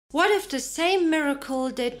What if the same miracle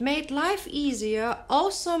that made life easier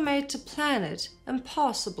also made the planet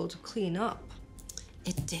impossible to clean up?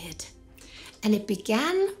 It did. And it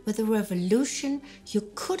began with a revolution you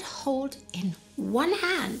could hold in one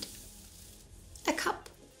hand. A cup,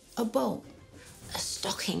 a bowl, a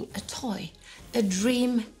stocking, a toy, a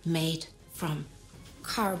dream made from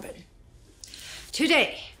carbon.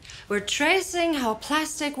 Today, we're tracing how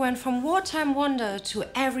plastic went from wartime wonder to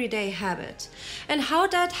everyday habit, and how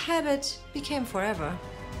that habit became forever.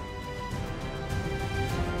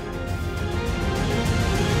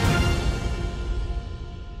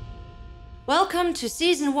 Welcome to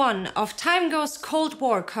Season 1 of TimeGhost Cold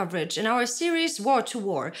War coverage in our series War to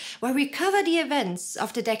War, where we cover the events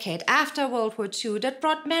of the decade after World War II that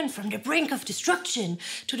brought men from the brink of destruction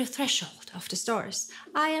to the threshold of the stars.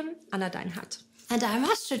 I am Anna Deinhard. And I'm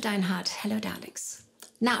Astrid Deinhard. Hello, darlings.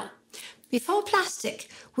 Now, before plastic,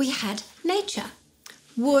 we had nature.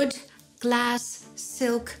 Wood, glass,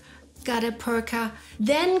 silk, gutta percha.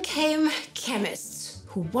 Then came chemists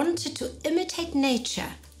who wanted to imitate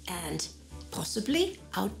nature and possibly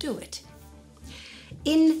outdo it.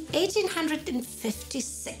 In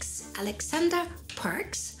 1856, Alexander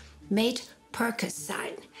Perks made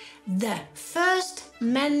Percocine, the first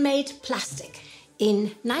man-made plastic.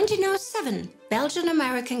 In 1907,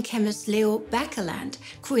 Belgian-American chemist Leo Baekeland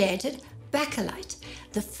created Bakelite,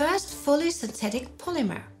 the first fully synthetic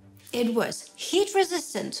polymer. It was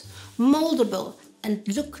heat-resistant, moldable, and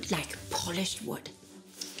looked like polished wood.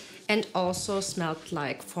 And also smelled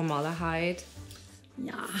like formaldehyde.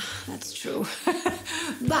 Yeah, that's true.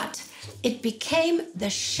 But it became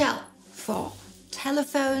the shell for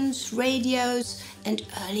telephones, radios, and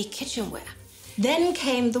early kitchenware. Then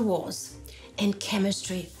came the wars, and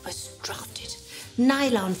chemistry was drafted.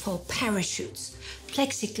 Nylon for parachutes,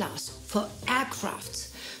 plexiglass for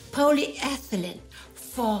aircrafts, polyethylene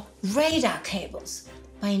for radar cables.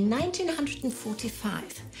 By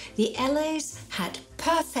 1945, the Allies had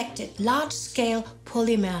perfected large-scale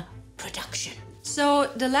polymer production. So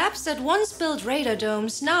the labs that once built radar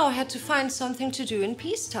domes now had to find something to do in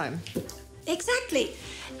peacetime. Exactly.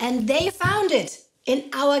 And they found it in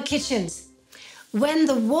our kitchens. When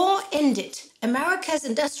the war ended, America's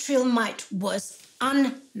industrial might was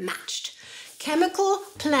unmatched. Chemical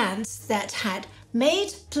plants that had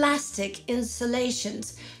made plastic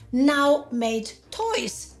insulations now made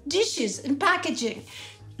toys, dishes, and packaging.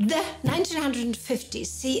 The 1950s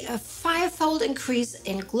see a five-fold increase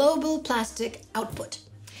in global plastic output.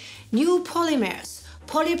 New polymers,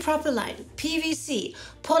 polypropylene, PVC,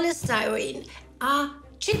 polystyrene are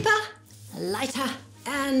cheaper, lighter,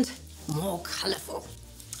 and more colorful.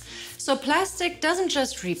 So plastic doesn't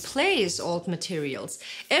just replace old materials,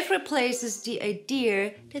 it replaces the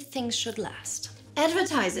idea that things should last.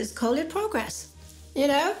 Advertisers call it progress. You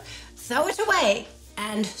know, throw it away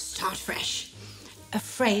and start fresh. A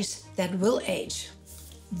phrase that will age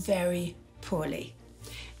very poorly.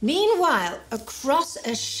 Meanwhile, across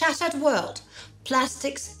a shattered world,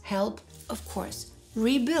 plastics help, of course,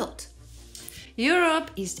 rebuild.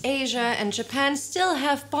 Europe, East Asia, and Japan still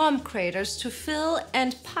have bomb craters to fill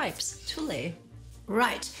and pipes to lay.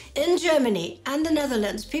 Right. In Germany and the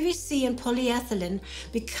Netherlands, PVC and polyethylene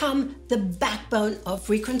become the backbone of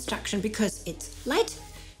reconstruction because it's light,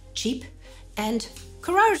 cheap, and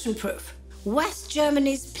corrosion-proof. West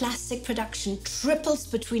Germany's plastic production triples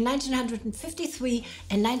between 1953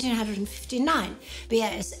 and 1959.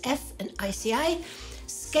 BASF and ICI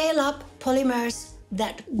scale up polymers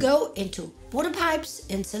that go into water pipes,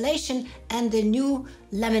 insulation, and the new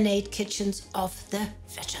lemonade kitchens of the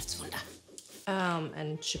Wirtschaftswunder.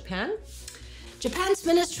 And Japan? Japan's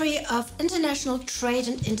Ministry of International Trade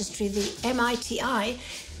and Industry, the MITI,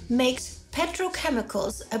 makes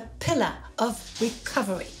petrochemicals a pillar of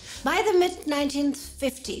recovery. By the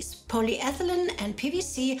mid-1950s, polyethylene and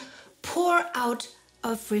PVC pour out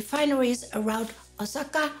of refineries around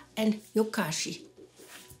Osaka and Yokosuka.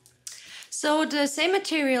 So the same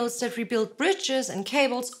materials that rebuild bridges and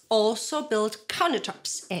cables also build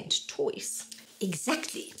countertops and toys.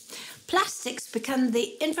 Exactly. Plastics become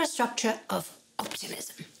the infrastructure of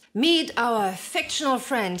optimism. Meet our fictional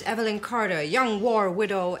friend Evelyn Carter, young war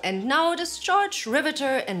widow and now discharged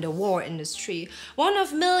riveter in the war industry, one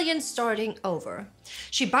of millions starting over.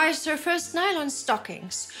 She buys her first nylon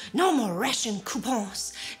stockings. No more ration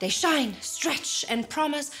coupons. They shine, stretch, and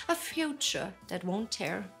promise a future that won't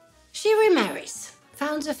tear. She remarries,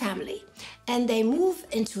 founds a family, and they move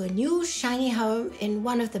into a new shiny home in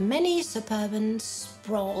one of the many suburban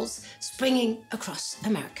sprawls springing across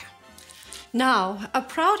America. Now, a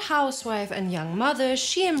proud housewife and young mother,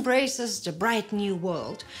 she embraces the bright new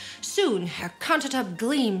world. Soon, her countertop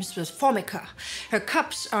gleams with formica. Her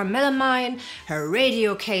cups are melamine, her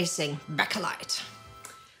radio casing bakelite.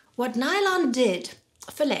 What nylon did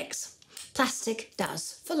for legs, plastic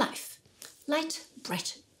does for life. Light,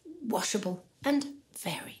 bright, washable, and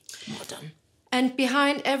very modern. And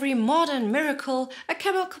behind every modern miracle, a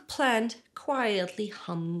chemical plant quietly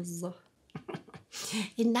hums.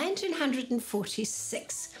 In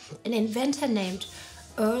 1946, an inventor named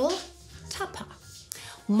Earl Tupper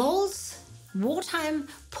molds wartime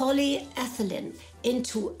polyethylene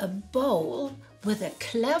into a bowl with a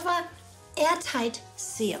clever airtight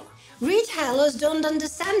seal. Retailers don't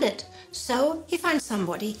understand it, so he finds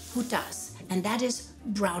somebody who does, and that is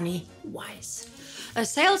Brownie Wise. A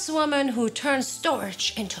saleswoman who turns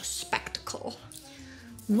storage into spectacle.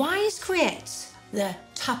 Wise creates the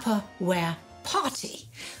Tupperware party.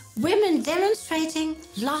 Women demonstrating,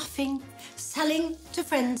 laughing, selling to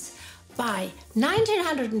friends. By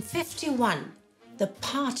 1951, the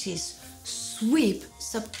parties sweep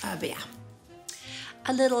suburbia.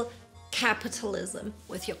 A little capitalism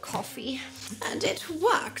with your coffee. And it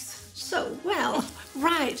works so well.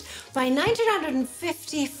 Right. By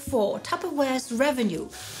 1954, Tupperware's revenue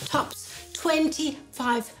tops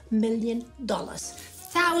 $25 million.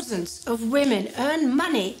 Thousands of women earn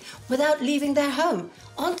money without leaving their home.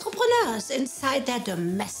 Entrepreneurs inside their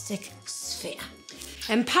domestic sphere.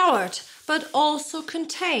 Empowered, but also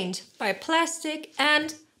contained by plastic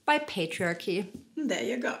and by patriarchy. There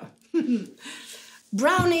you go.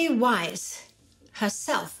 Brownie Wise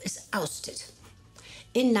herself is ousted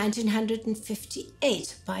in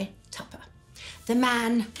 1958 by Tupper, the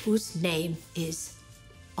man whose name is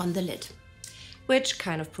on the lid. Which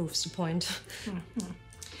kind of proves the point.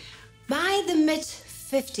 By the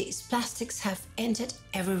mid-50s, plastics have entered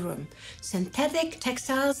every room. Synthetic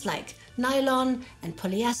textiles like nylon and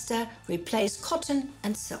polyester replace cotton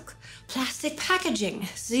and silk. Plastic packaging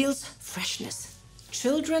seals freshness.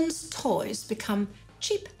 Children's toys become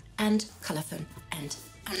cheap and colorful and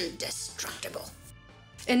indestructible.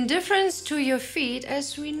 Indifference to your feet,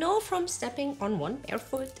 as we know from stepping on one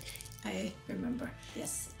barefoot. I remember,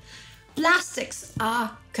 yes. Plastics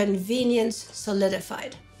are convenience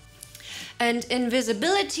solidified. And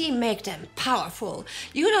invisibility make them powerful.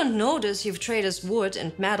 You don't notice you've traded wood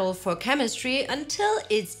and metal for chemistry until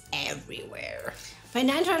it's everywhere. By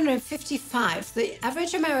 1955, the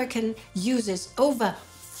average American uses over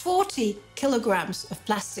 40 kilograms of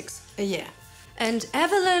plastics a year. And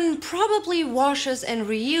Evelyn probably washes and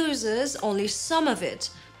reuses only some of it.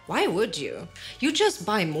 Why would you? You just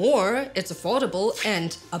buy more, it's affordable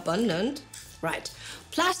and abundant. Right.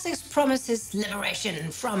 Plastics promises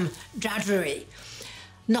liberation from drudgery.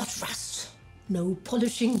 Not rust, no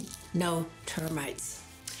polishing, no termites.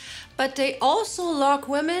 But they also lock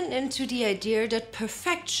women into the idea that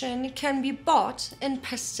perfection can be bought in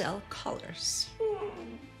pastel colors.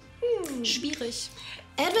 Schwierig.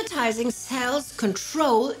 Advertising sells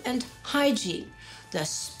control and hygiene, the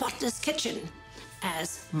spotless kitchen,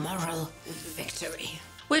 as moral victory.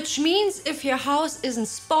 Which means if your house isn't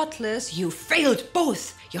spotless, you failed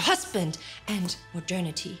both your husband and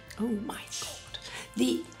modernity. Oh my God.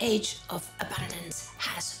 The age of abundance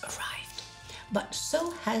has arrived, but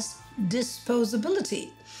so has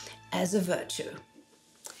disposability as a virtue.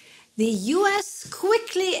 The US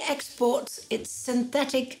quickly exports its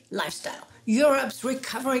synthetic lifestyle. Europe's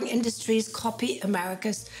recovering industries copy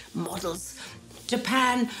America's models.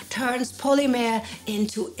 Japan turns polymer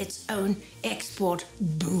into its own export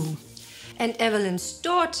boom. And Evelyn's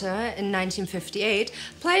daughter, in 1958,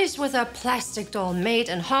 plays with a plastic doll made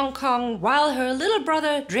in Hong Kong while her little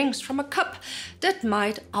brother drinks from a cup that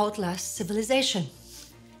might outlast civilization.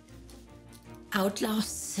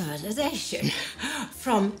 Outlast civilization.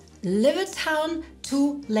 From Livertown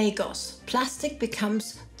to Lagos, plastic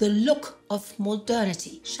becomes the look of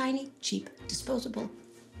modernity. Shiny, cheap, disposable,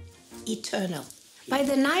 eternal. By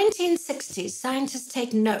the 1960s, scientists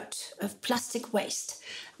take note of plastic waste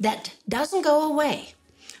that doesn't go away.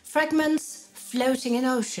 Fragments floating in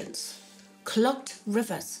oceans, clogged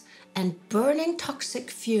rivers, and burning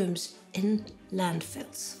toxic fumes in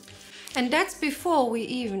landfills. And that's before we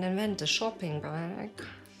even invent the shopping bag.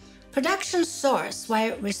 Production soars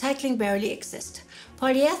while recycling barely exists.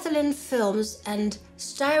 Polyethylene films and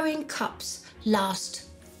styrene cups last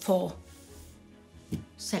for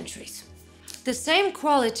centuries. The same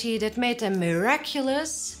quality that made them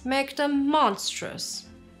miraculous make them monstrous.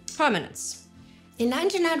 Permanence. In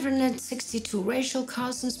 1962, Rachel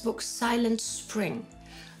Carson's book Silent Spring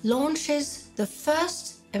launches the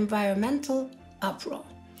first environmental uproar.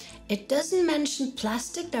 It doesn't mention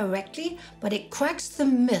plastic directly, but it cracks the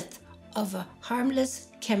myth of a harmless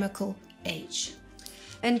chemical age.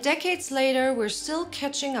 And decades later, we're still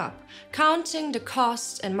catching up, counting the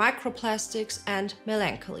cost and microplastics and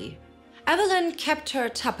melancholy. Evelyn kept her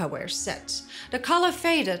Tupperware set. The color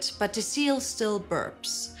faded, but the seal still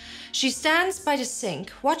burps. She stands by the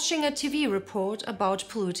sink, watching a TV report about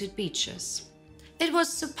polluted beaches. It was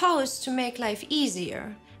supposed to make life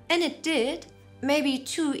easier, and it did. Maybe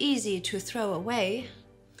too easy to throw away.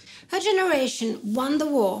 Her generation won the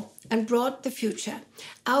war and brought the future.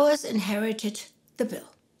 Ours inherited the bill.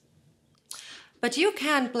 But you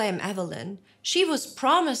can't blame Evelyn. She was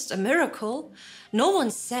promised a miracle. No one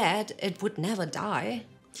said it would never die.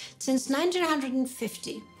 Since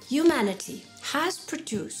 1950, humanity has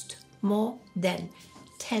produced more than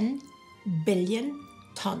 10 billion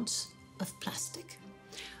tons of plastic.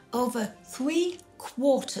 Over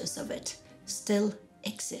 3/4 of it still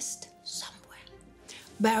exist somewhere.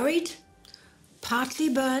 Buried, partly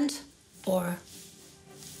burned, or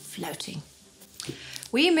floating.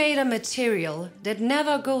 We made a material that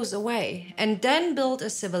never goes away and then built a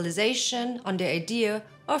civilization on the idea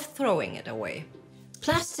of throwing it away.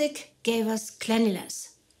 Plastic gave us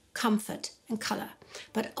cleanliness, comfort, and color,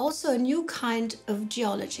 but also a new kind of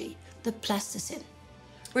geology, the plasticine.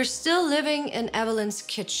 We're still living in Evelyn's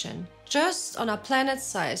kitchen, just on a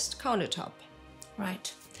planet-sized countertop.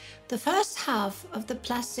 Right. The first half of the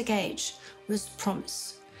plastic age was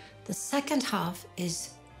promise. The second half is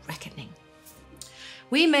reckoning.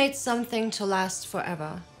 We made something to last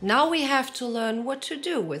forever. Now we have to learn what to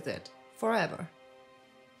do with it forever.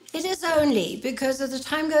 It is only because of the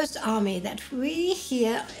TimeGhost army that we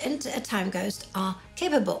here at TimeGhost are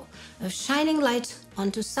capable of shining light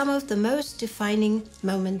onto some of the most defining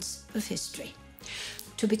moments of history.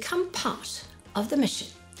 To become part of the mission,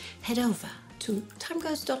 head over to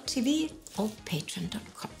timeghost.tv or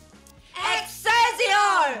patreon.com.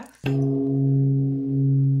 Excelsior!